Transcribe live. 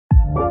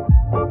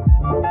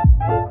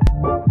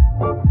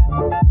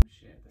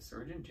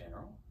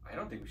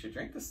think we should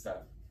drink this stuff.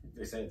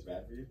 They say it's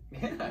bad for you?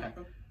 Yeah.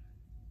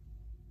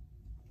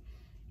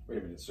 Wait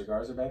a minute,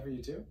 cigars are bad for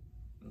you too?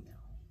 No,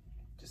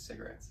 just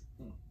cigarettes.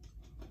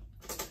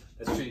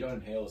 That's true, you don't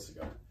inhale a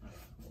cigar.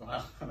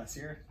 Well, unless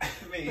you're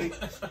me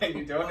and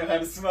you don't know how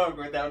to smoke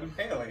without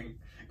inhaling.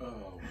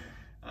 Oh.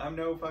 I'm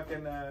no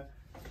fucking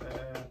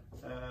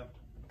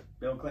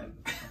Bill Clinton.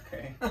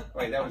 Okay.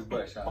 Wait, that was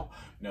Bush, huh?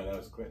 No, that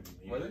was Clinton.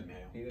 He Was didn't it?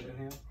 inhale. He didn't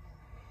inhale?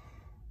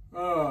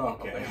 Oh,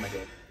 okay. I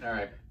did. All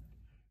right.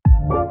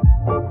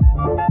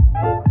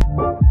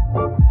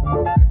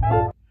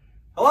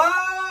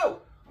 Hello!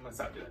 I'm gonna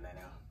stop doing that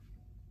now.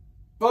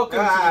 Welcome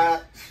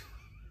to...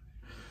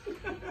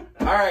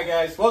 Alright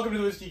guys, welcome to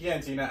the Whiskey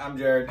Cantina. I'm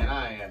Jared. And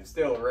I am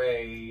still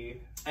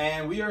Ray.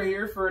 And we are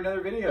here for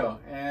another video.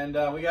 And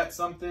we got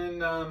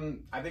something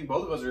I think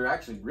both of us are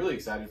actually really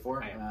excited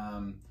for.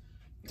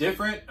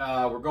 Different.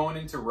 We're going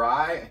into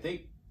rye. I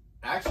think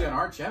actually on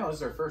our channel this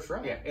is our first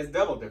rye. Yeah, it's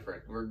double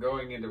different. We're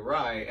going into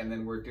rye and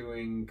then we're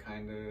doing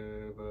kind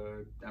of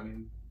I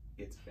mean,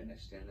 it's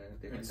finished in a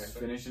different type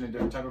finished in a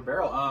different type of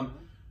barrel.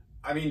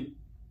 I mean,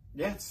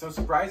 yeah, it's so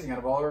surprising out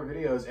of all our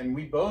videos, and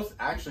we both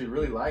actually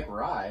really like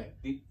rye.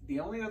 The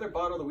only other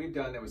bottle that we've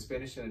done that was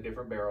finished in a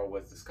different barrel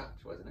was the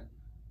Scotch, wasn't it?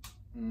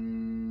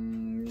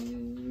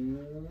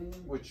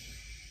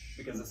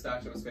 Because the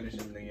Scotch was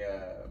finished in the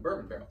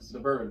bourbon barrels. The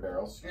bourbon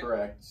barrels, yeah.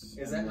 Correct.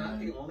 Is that not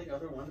the only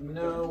other one?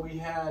 No, we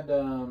had,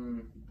 oh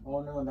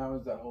no, that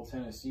was that whole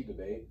Tennessee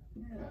debate.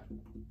 Yeah.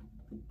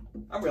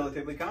 I'm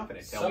relatively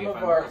confident. Some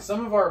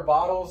of our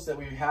bottles that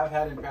we have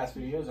had in past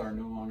videos are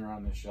no longer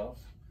on this shelf.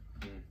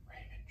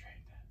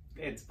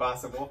 It's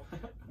possible,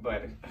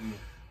 but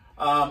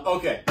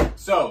okay.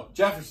 So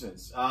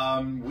Jefferson's,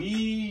 one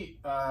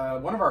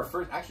of our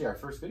first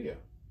video.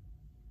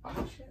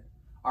 Oh shit!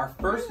 Our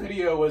first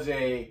video was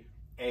a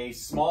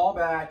small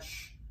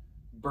batch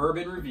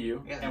bourbon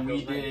review, and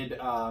we did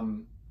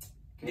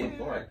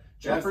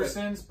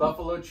Jefferson's,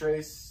 Buffalo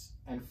Trace,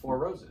 and Four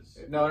Roses.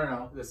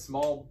 No. The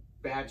small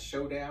batch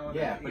showdown.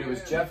 Yeah, but it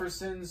was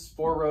Jefferson's,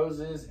 Four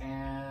Roses,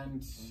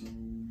 and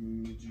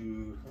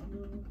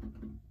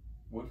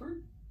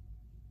Woodford.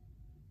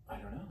 I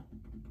don't know.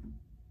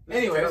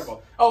 Anyways,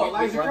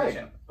 Elijah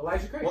Craig.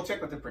 Elijah Craig. We'll check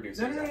with the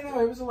producer.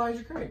 No. It was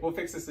Elijah Craig. We'll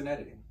fix this in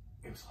editing.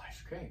 It was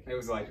Elijah Craig. It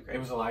was Elijah Craig. It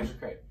was Elijah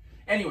Craig.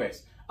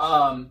 Anyways,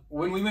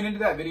 when we went into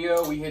that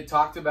video, we had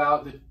talked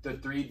about the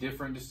three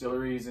different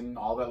distilleries and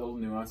all that little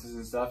nuances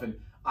and stuff. And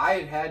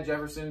I had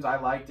Jefferson's. I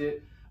liked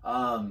it.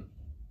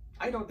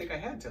 I don't think I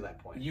had to that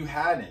point. You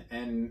hadn't,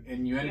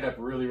 and you ended up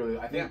really.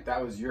 I think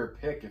that was your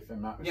pick, if I'm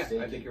not mistaken.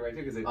 Yeah, I think you're right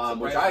too.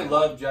 Which I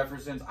love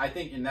Jefferson's. I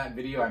think in that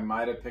video I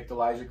might have picked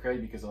Elijah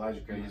Craig because Elijah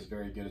Craig is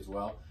very good as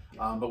well.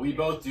 But we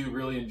both do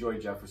really enjoy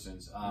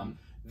Jefferson's.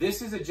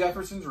 This is a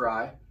Jefferson's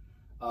rye.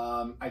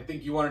 I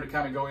think you wanted to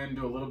kind of go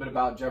into a little bit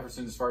about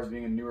Jefferson's as far as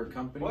being a newer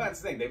company. Well, that's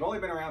the thing. They've only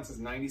been around since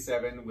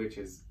 '97, which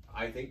is,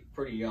 I think,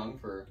 pretty young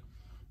for.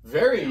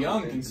 Very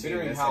young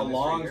considering how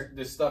long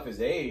this stuff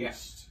is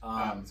aged.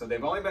 Yeah. So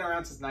they've only been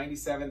around since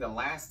 '97. The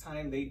last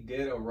time they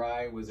did a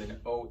rye was in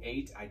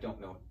 '08. I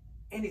don't know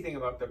anything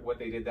about what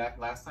they did that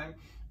last time,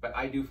 but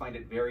I do find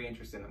it very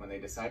interesting that when they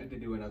decided to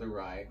do another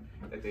rye,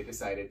 that they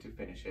decided to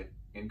finish it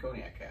in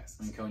Cognac casks.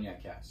 In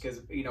Cognac casks.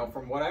 Because,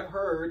 from what I've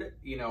heard,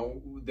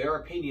 their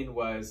opinion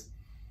was,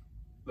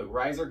 look,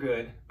 ryes are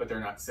good, but they're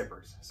not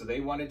sippers. So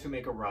they wanted to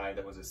make a rye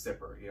that was a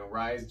sipper.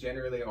 Ryes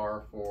generally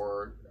are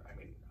for,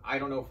 I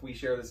don't know if we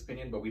share this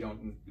opinion, but we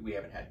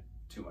haven't had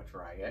too much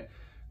rye yet.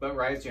 But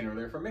ryes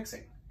generally are for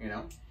mixing,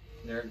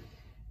 They're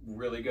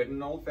really good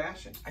in old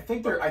fashioned. I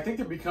think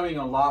they're becoming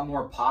a lot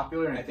more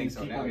popular, and I think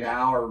so people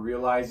now are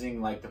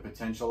realizing like the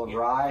potential of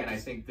rye. And I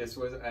think this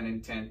was an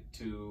intent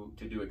to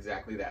do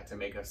exactly that, to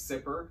make a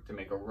sipper, to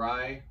make a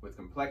rye with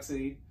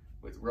complexity,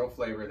 with real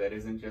flavor that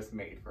isn't just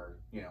made for,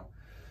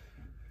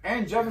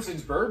 And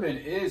Jefferson's bourbon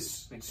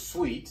is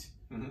sweet.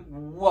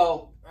 Mm-hmm.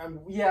 Well,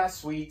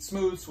 sweet,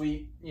 smooth,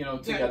 sweet,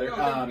 together.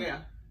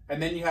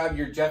 And then you have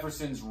your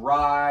Jefferson's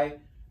rye,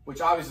 which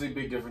obviously a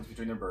big difference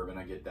between their bourbon.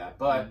 I get that,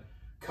 but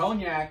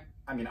cognac.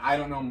 I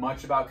don't know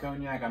much about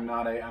cognac. I'm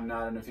not an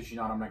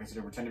aficionado. I'm not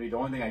considered pretend to be. The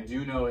only thing I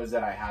do know is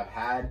that I have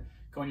had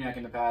cognac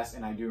in the past,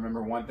 and I do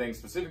remember one thing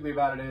specifically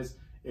about it is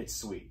it's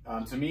sweet.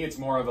 To me, it's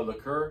more of a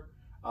liqueur.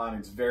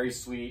 It's very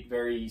sweet,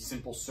 very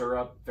simple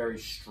syrup, very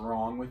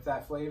strong with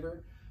that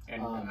flavor.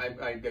 And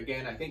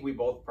I think we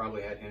both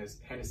probably had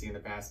Hennessy in the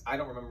past. I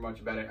don't remember much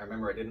about it. I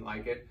remember I didn't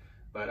like it.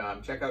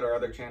 But check out our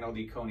other channel,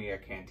 the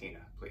Cognac Cantina,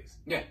 please.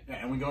 Yeah,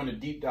 and we go into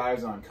deep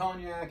dives on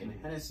cognac and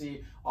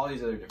Hennessy, all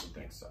these other different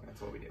things. So that's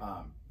what we did.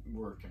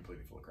 We're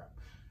completely full of crap.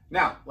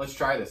 Now, let's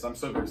try this. I'm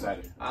super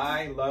excited.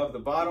 I love the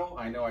bottle.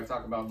 I know I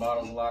talk about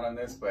bottles a lot on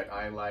this, but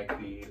I like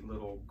the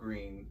little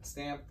green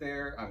stamp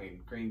there.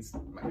 Green's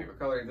my favorite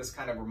color. This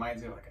kind of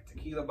reminds me of like a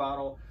tequila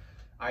bottle.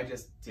 I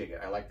just dig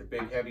it. I like the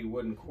big, heavy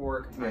wooden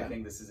cork. Yeah. I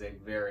think this is a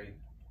very,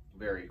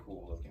 very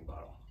cool looking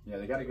bottle. Yeah,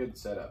 they got a good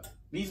setup.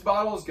 These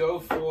bottles go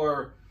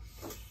for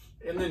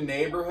in the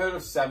neighborhood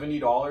of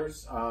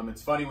 $70.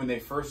 It's funny, when they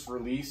first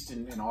released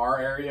in our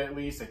area, at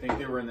least, I think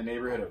they were in the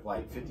neighborhood of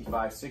like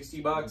 55,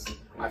 60 bucks.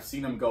 I've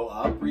seen them go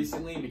up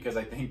recently because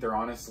I think they're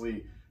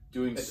honestly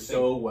doing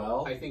so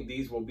well. I think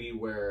these will be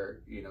where,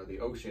 you know, the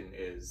ocean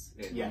is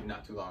in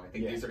not too long. I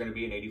think these are going to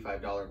be an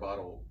 $85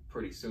 bottle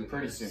pretty soon.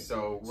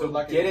 So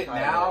get it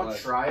now,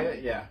 try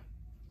it. Yeah.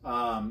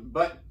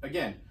 But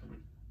again,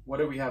 what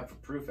do we have for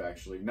proof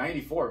actually?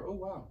 94. Oh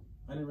wow.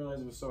 I didn't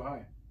realize it was so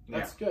high.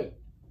 That's good.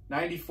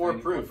 94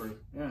 proof.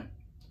 Yeah.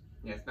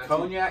 Yeah.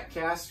 Cognac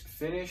cask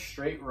finish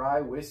straight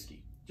rye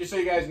whiskey. Just so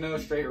you guys know,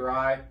 straight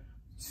rye,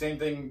 same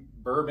thing,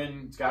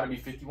 bourbon, it's got to be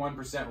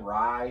 51%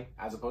 rye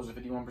as opposed to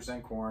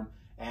 51% corn,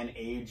 and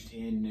aged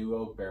in new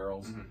oak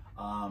barrels.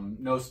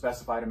 No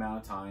specified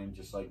amount of time,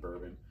 just like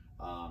bourbon.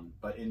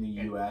 But in the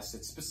U.S.,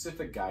 it's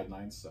specific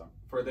guidelines. So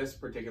for this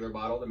particular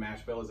bottle, the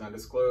mash bill is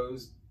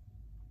undisclosed.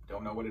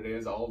 Don't know what it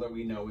is. All that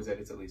we know is that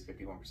it's at least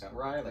 51%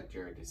 rye, like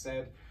Jared just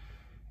said.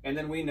 And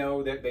then we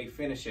know that they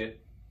finish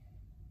it,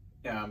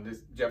 this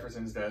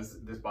Jefferson's does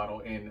this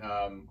bottle in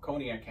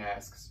Cognac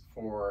casks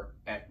for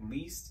at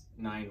least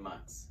 9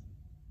 months.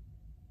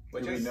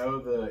 Do we know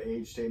the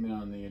age statement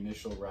on the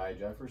initial rye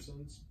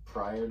Jeffersons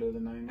prior to the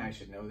 9 months? I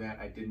should know that.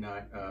 I did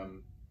not, I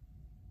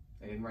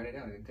didn't write it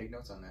down. I didn't take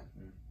notes on that.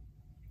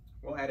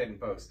 We'll add it in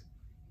post.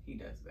 He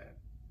does that.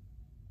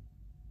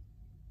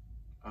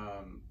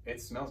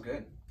 It smells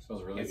good. It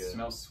smells really good. It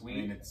smells sweet.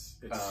 I mean, it's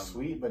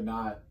sweet, but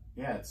not...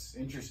 Yeah, it's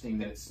interesting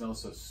that it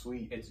smells so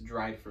sweet. It's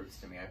dried fruits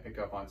to me. I pick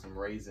up on some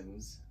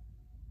raisins,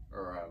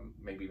 or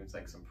maybe even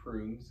like some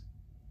prunes.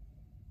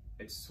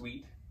 It's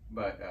sweet,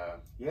 but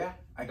yeah,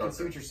 I can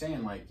see what you're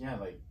saying. Like, yeah,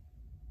 like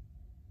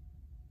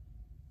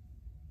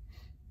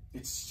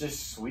it's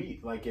just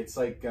sweet. Like it's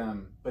like,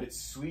 but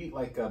it's sweet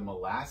like a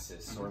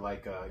molasses or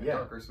like a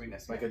darker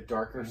sweetness, like a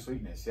darker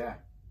sweetness. Yeah.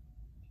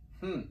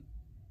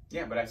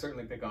 Yeah, but I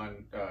certainly pick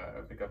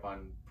up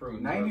on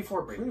prunes.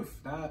 94 proof,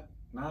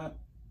 not.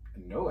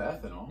 No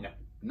ethanol. No.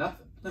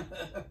 Nothing.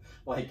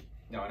 Like.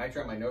 No, and I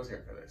trimmed my nose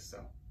hair for this, so.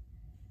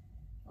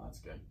 Oh, that's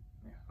good.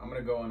 Yeah. I'm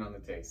going to go in on the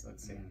taste.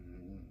 Let's see.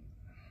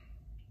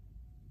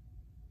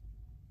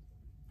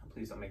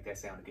 Please don't make that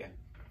sound again.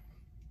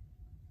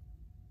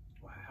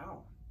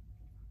 Wow.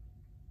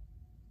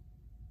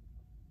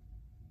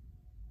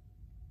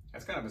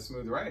 That's kind of a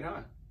smooth ride,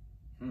 huh?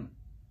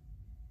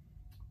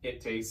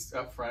 It tastes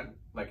up front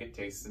like it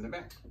tastes in the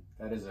back.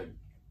 That is a.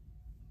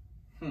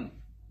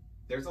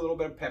 There's a little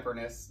bit of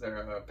pepperiness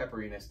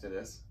to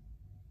this.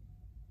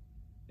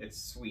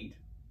 It's sweet.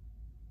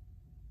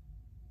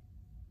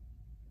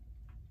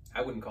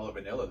 I wouldn't call it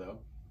vanilla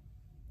though.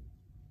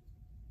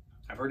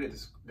 I've heard it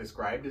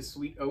described as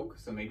sweet oak,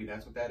 so maybe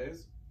that's what that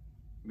is.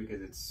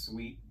 Because it's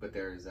sweet, but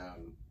there's a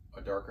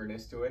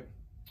darkerness to it.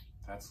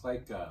 That's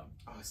like... I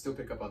still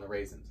pick up on the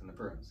raisins and the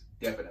prunes.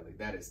 Definitely,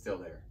 that is still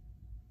there.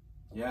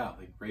 Yeah,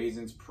 like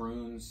raisins,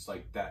 prunes,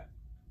 like that.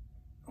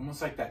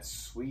 Almost like that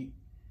sweet.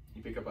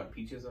 You pick up on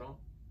peaches at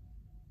all?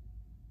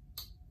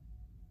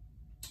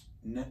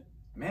 No,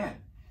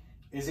 man,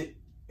 is it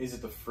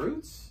the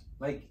fruits?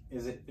 Like,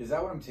 is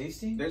that what I'm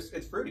tasting?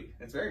 It's fruity.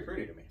 It's very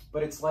fruity to me.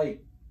 But it's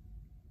like,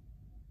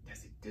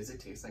 does it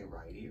taste like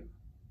rye to you?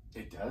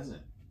 It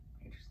doesn't.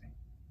 Interesting.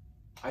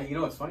 You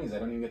know what's funny is I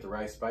don't even get the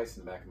rye spice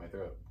in the back of my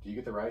throat. Do you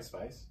get the rye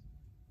spice?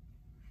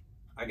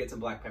 I get some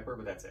black pepper,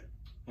 but that's it.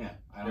 Yeah,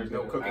 there's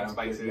no cooking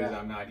spices.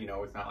 I'm not,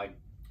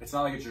 it's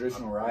not like a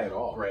traditional rye at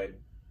all. Bread.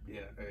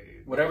 Yeah.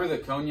 Whatever the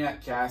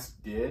Cognac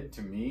cask did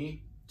to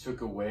me took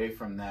away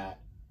from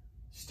that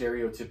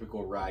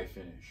stereotypical rye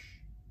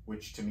finish,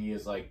 which to me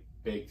is like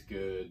baked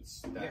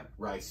goods, that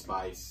rye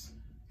spice,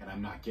 and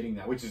I'm not getting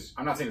that. Which is,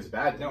 I'm not saying it's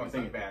bad. No, it's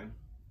not bad.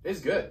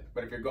 It's good.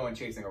 But if you're going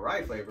chasing a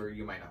rye flavor,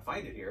 you might not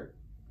find it here.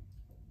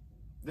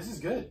 This is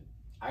good.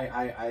 I'm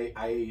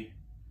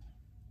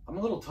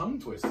a little tongue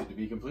twisted, to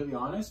be completely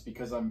honest,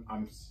 because I'm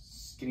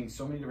getting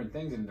so many different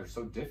things and they're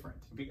so different.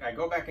 I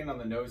go back in on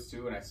the nose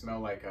too, and I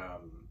smell like a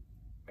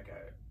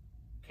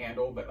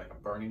candle, but like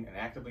an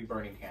actively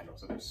burning candle.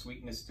 So there's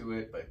sweetness to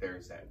it, but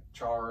there's that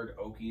charred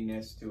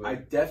oakiness to it. I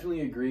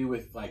definitely agree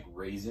with like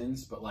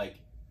raisins, but like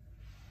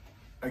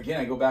again,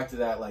 I go back to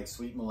that like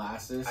sweet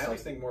molasses. I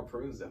always think more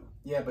prunes though.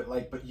 Yeah,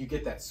 but you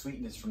get that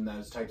sweetness from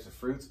those types of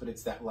fruits, but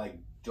it's that like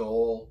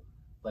dull,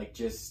 like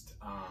just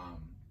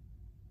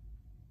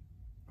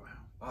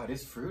wow, it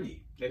is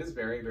fruity. It is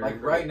very, very like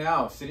fruity. Right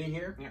now, sitting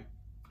here, yeah,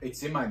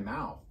 it's in my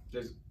mouth.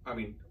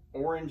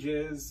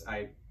 Oranges,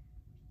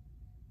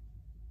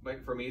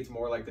 but for me, it's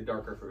more like the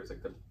darker fruits, like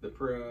the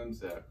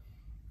prunes, the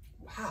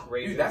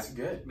raisins. Dude, that's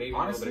good. Maybe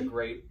honestly, a little bit of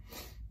grape.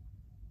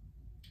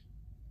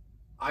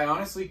 I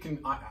honestly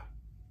can,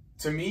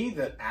 to me,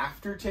 the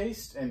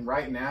aftertaste, and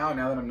right now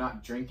that I'm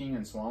not drinking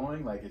and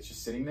swallowing, like it's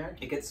just sitting there.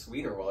 It gets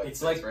sweeter while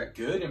it's like right?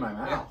 Good in my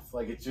mouth. Yeah.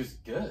 Like it's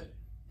just good.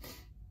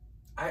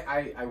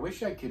 I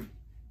wish I could.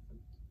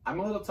 I'm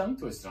a little tongue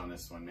twisted on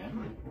this one,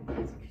 man.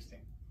 That's interesting.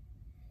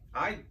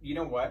 You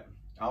know what?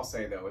 I'll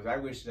say though, is I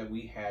wish that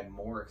we had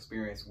more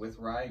experience with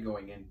rye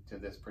going into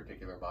this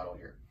particular bottle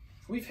here.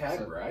 We've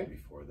had rye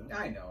before though.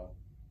 I know.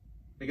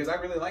 Because I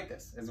really like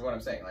this, is what I'm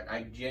saying. Like,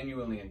 I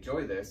genuinely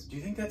enjoy this. Do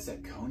you think that's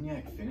that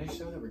cognac finish,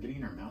 though, that we're getting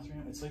in our mouth right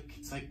now? It's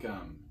like,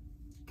 God,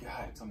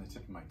 it's on the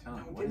tip of my tongue.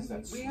 No, what is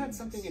that? We had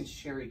something in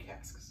sherry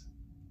casks,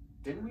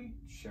 didn't we?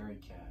 Sherry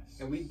casks.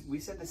 And we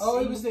said the same.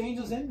 Oh, it was the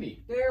Angel's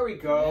Envy. There we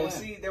go. Yeah.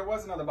 See, there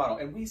was another bottle,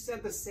 and we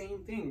said the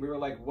same thing. We were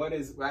like, "What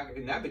is?"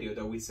 In that video,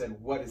 though, we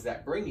said, "What is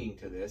that bringing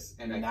to this?"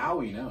 And now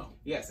we know.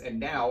 Yes, and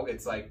now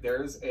it's like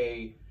there's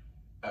a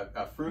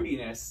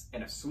fruitiness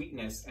and a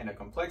sweetness and a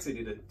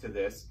complexity to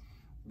this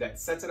that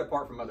sets it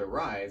apart from other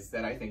ryes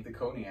that I think the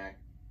Cognac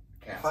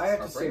Casks. If I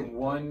have to say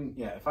one,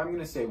 if I'm going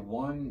to say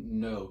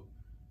one note,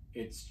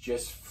 it's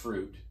just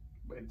fruit,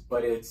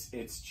 but it's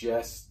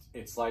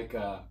like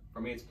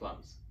for me it's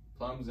plums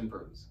and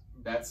prunes.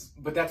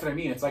 But that's what I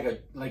mean. It's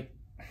like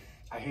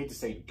I hate to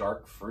say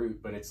dark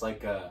fruit, but it's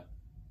like a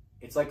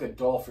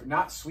dull fruit,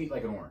 not sweet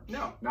like an orange.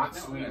 No, not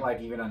sweet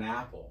like even an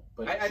apple.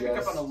 But I pick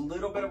up on a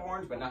little bit of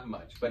orange, but not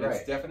much. But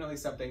it's definitely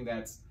something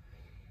that's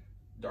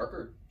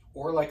darker.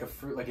 Or like a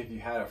fruit, like if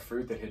you had a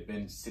fruit that had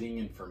been sitting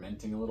and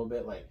fermenting a little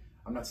bit, like,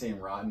 I'm not saying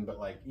rotten, but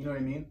like, you know what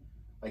I mean?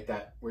 Like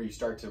that, where you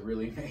start to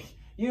really make,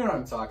 you know what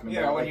I'm talking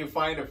about. You know, when you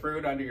find a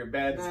fruit under your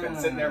bed that's been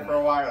sitting there for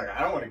a while, like,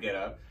 I don't want to get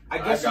up. I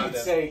guess you could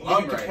say, you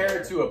can compare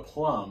it to a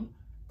plum.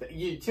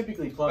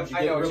 Typically plums, you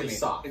get really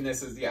soft. And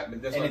this is,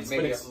 this one's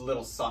maybe a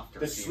little softer.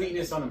 The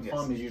sweetness on a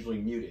plum is usually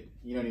muted.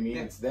 You know what I mean?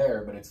 It's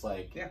there, but it's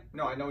like... Yeah,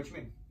 no, I know what you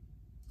mean.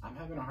 I'm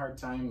having a hard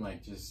time,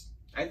 like, just...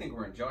 I think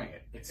we're enjoying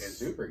it. It's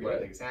super good. What I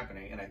think is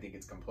happening, and I think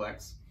it's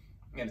complex.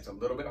 And it's a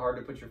little bit hard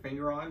to put your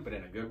finger on, but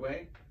in a good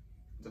way.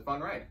 It's a fun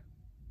ride.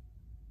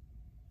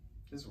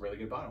 This is a really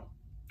good bottle.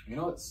 You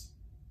know, it's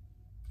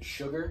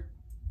sugar,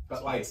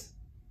 but Spice.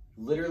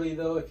 Like, literally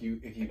though, if you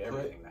put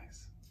everything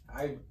nice.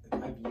 I've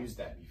used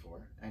that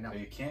before. I know. But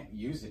you can't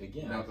use it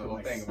again. That was the whole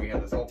thing. We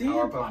had this whole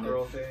Powerpuff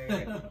Girl thing.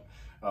 And...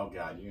 Oh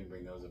God, you can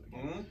bring those up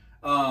again.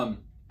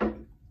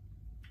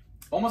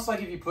 Almost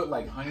like if you put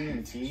like honey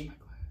in tea.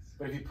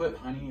 But if you put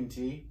honey in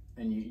tea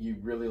and you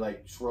really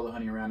like swirl the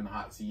honey around in the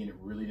hot tea and it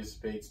really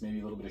dissipates maybe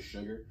a little bit of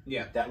sugar.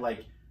 Yeah.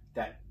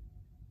 That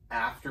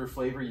after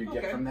flavor you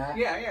get from that.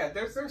 Yeah.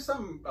 There's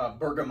some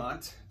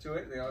bergamot to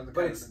it. You know,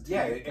 but it's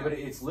but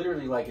it's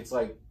literally like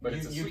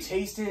you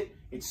taste it.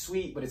 It's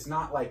sweet, but it's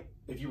not like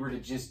if you were to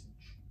just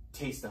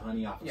taste the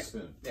honey off a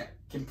spoon. Yeah.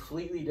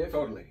 Completely different.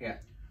 Totally. Yeah.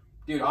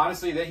 Dude,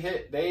 honestly, they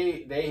hit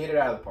it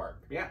out of the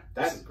park. Yeah.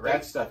 This is great.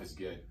 That stuff is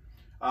good.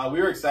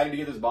 We were excited to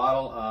get this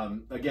bottle.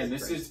 Again,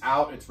 this is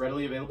out. It's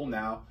readily available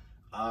now.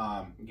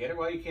 Get it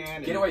while you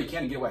can. Get it while you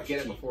can and get it while it's cheap.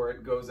 Get it before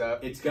it goes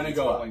up. It's going to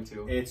go up.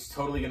 It's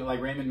totally going to, like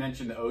Raymond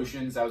mentioned, the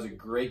Oceans. That was a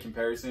great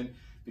comparison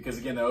because,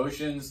 again, the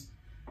Oceans,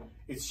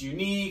 it's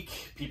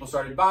unique. People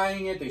started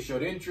buying it. They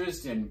showed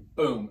interest, and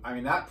boom. I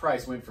mean, that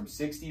price went from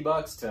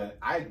 $60 to,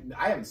 I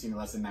haven't seen it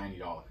less than $90.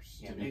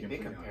 Yeah, they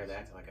compare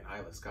that to like an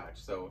Isla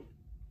Scotch. So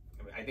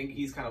I think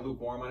he's kind of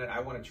lukewarm on it. I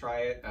want to try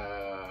it,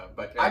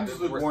 but I'm just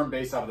lukewarm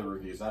based off of the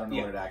reviews. I don't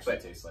know what it actually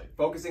tastes like.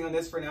 Focusing on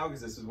this for now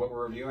because this is what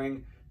we're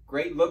reviewing.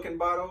 Great looking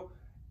bottle,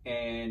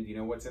 and you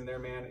know what's in there,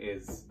 man,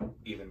 is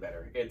even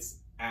better. It's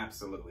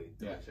absolutely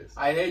delicious.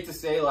 I hate to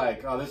say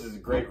like, oh, this is a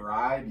great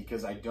rye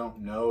because I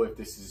don't know if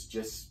this is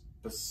just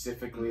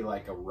specifically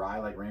like a rye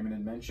like Raymond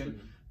had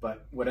mentioned,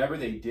 but whatever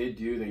they did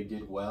do, they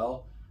did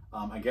well.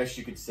 I guess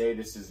you could say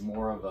this is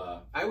more of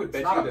a. I would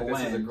bet you that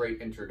this is a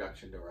great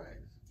introduction to rye.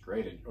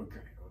 Great. The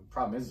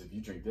problem is if you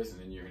drink this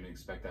and then you're going to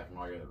expect that from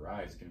all your other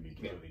ryes, it's going to be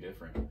completely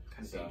different. Kind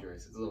of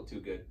dangerous. It's a little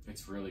too good.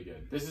 It's really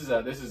good. This is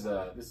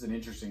an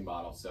interesting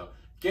bottle. So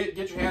get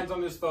your hands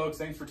on this, folks.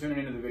 Thanks for tuning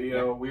into the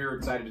video. Yeah. We're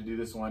excited to do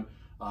this one.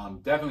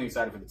 Definitely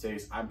excited for the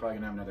taste. I'm probably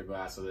going to have another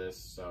glass of this.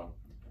 So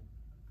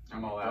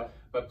I'm all out.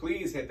 But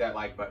please hit that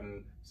like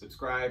button,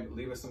 subscribe,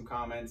 leave us some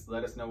comments,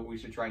 let us know what we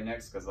should try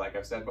next. Because like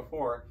I've said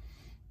before,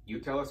 you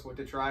tell us what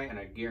to try, and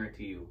I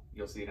guarantee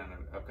you'll see it on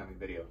an upcoming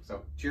video.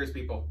 So, cheers,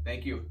 people.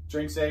 Thank you.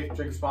 Drink safe,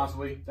 drink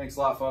responsibly. Thanks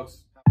a lot, folks.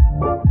 You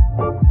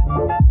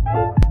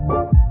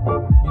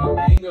know,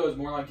 mango is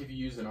more like if you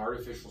use an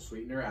artificial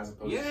sweetener as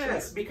opposed to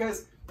sugar.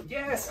 Because,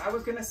 I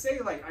was going to say,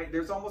 like,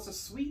 there's almost a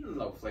sweet and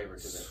low flavor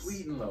to this.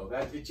 Sweet and low.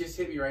 It just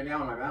hit me right now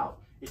in my mouth.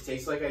 It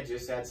tastes like I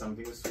just had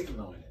something with sweet and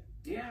low in it.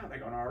 Yeah,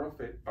 like an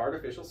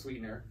artificial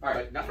sweetener. All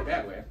right, not in a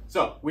bad way.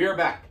 So, we are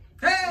back.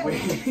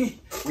 Hey!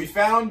 We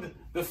found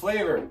the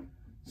flavor.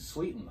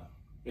 Sweet and low.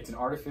 It's an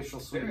artificial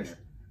sweetener.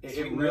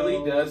 It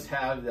really does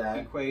have that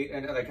equate,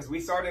 and like because we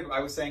started, I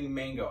was saying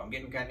mango. I'm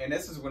getting kind of, and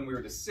this is when we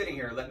were just sitting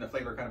here letting the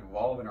flavor kind of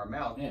evolve in our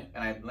mouth. Yeah.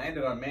 And I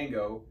landed on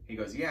mango. He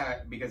goes, yeah,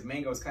 because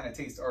mangoes kind of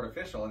taste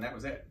artificial, and that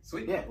was it.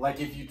 Sweet. Yeah, like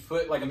if you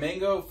put like a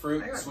mango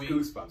fruit sweet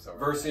goosebumps over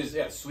versus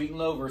sweet and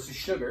low versus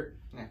sugar.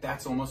 Yeah.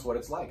 That's almost what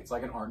it's like. It's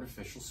like an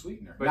artificial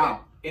sweetener. But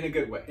now, in a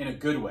good way. In a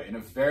good way. In a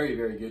very,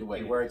 very good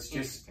way. Where it's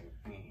just,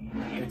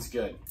 it's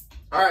good.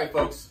 All right,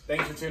 folks.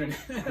 Thanks for tuning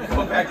in.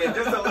 Go back in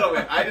just a little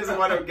bit. I just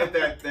want to get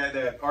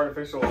that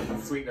artificial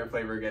sweetener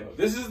flavor again.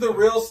 This is the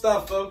real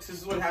stuff, folks.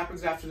 This is what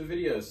happens after the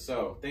videos.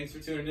 So thanks for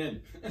tuning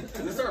in. Is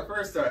this our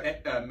first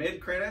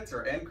mid-credits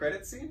or end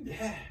credits scene?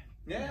 Yeah.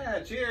 Yeah,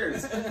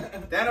 cheers.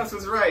 Thanos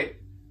was right.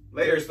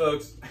 Later,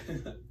 folks.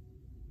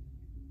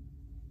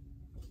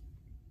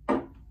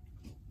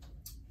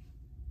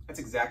 That's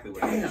exactly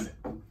what it is.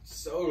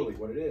 Totally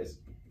what it is.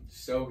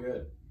 So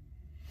good.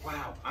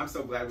 Wow, I'm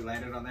so glad we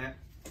landed on that.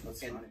 That's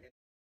and, funny.